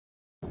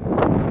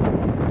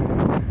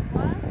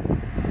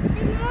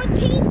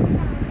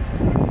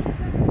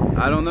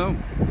I don't know.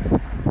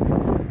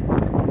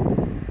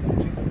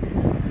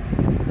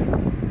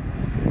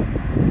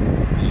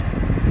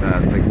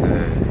 It's like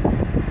the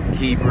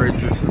Key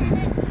Bridge or something.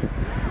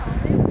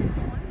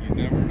 You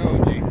never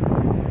know, G.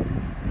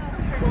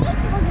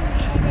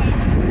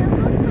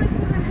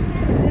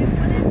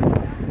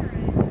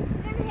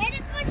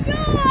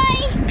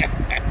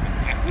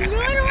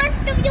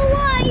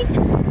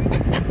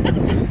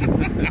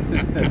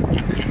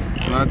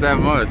 It's not that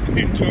much.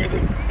 Enjoy the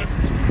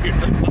rest of your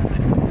life.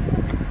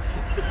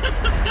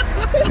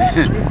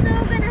 We're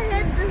still gonna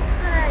hit this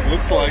thing.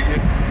 Looks like it.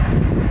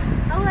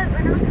 Oh wait,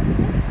 we're not gonna hit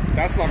it?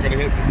 That's not gonna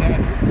hit the net.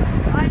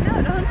 I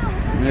know, don't know.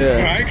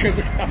 Yeah. Right? Because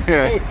how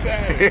close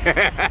that is.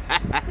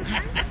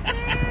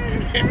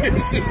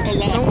 This is a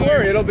lot. Don't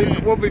worry, it'll be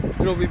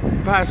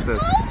past us.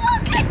 Oh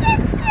look at that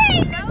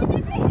thing! No,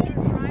 did they hit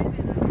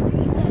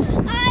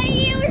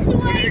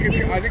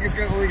I think it's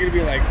only gonna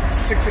be like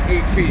 6 to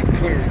 8 feet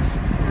clearance. Oh,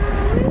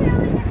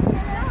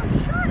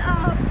 shut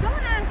up.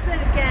 Don't ask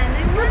that again.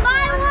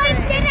 My life,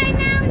 did I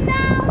now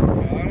know?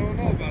 I don't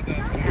know about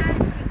that.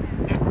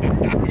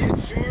 You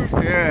sure?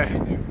 Yeah.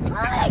 Oh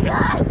my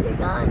gosh, you're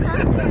going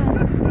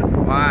under.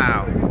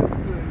 Wow.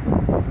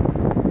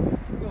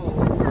 No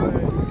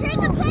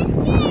Take a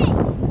picture.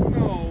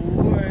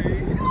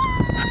 way.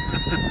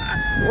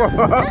 Whoa!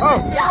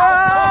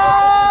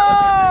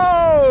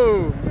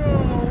 No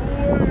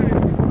way.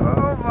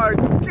 Oh my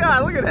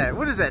God! Look at that.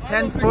 What is that?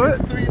 10 foot?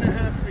 It's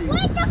 3.5 feet.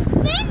 Wait, the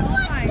fin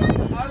was I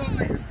don't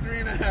think it's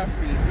 3.5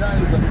 feet. That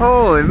is amazing.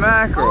 Holy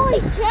mackerel! Holy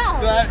cow.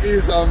 That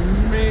is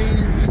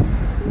amazing.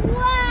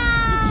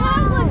 Wow. The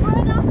tail's like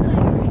right up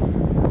there.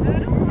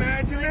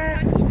 Imagine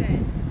that. I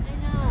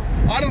know.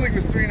 I don't think it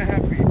was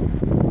 3.5 feet.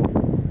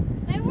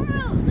 They were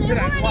To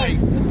that light,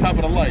 to the top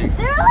of the light.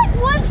 They were like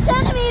 1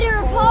 centimeter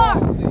apart.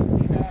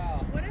 Holy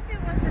cow. What if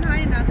it wasn't high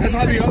enough? That's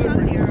how the other come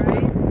bridge here, was right?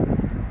 too.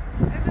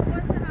 If it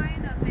wasn't high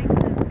enough, they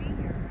couldn't be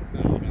here.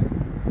 No.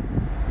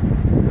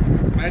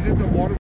 Imagine the water.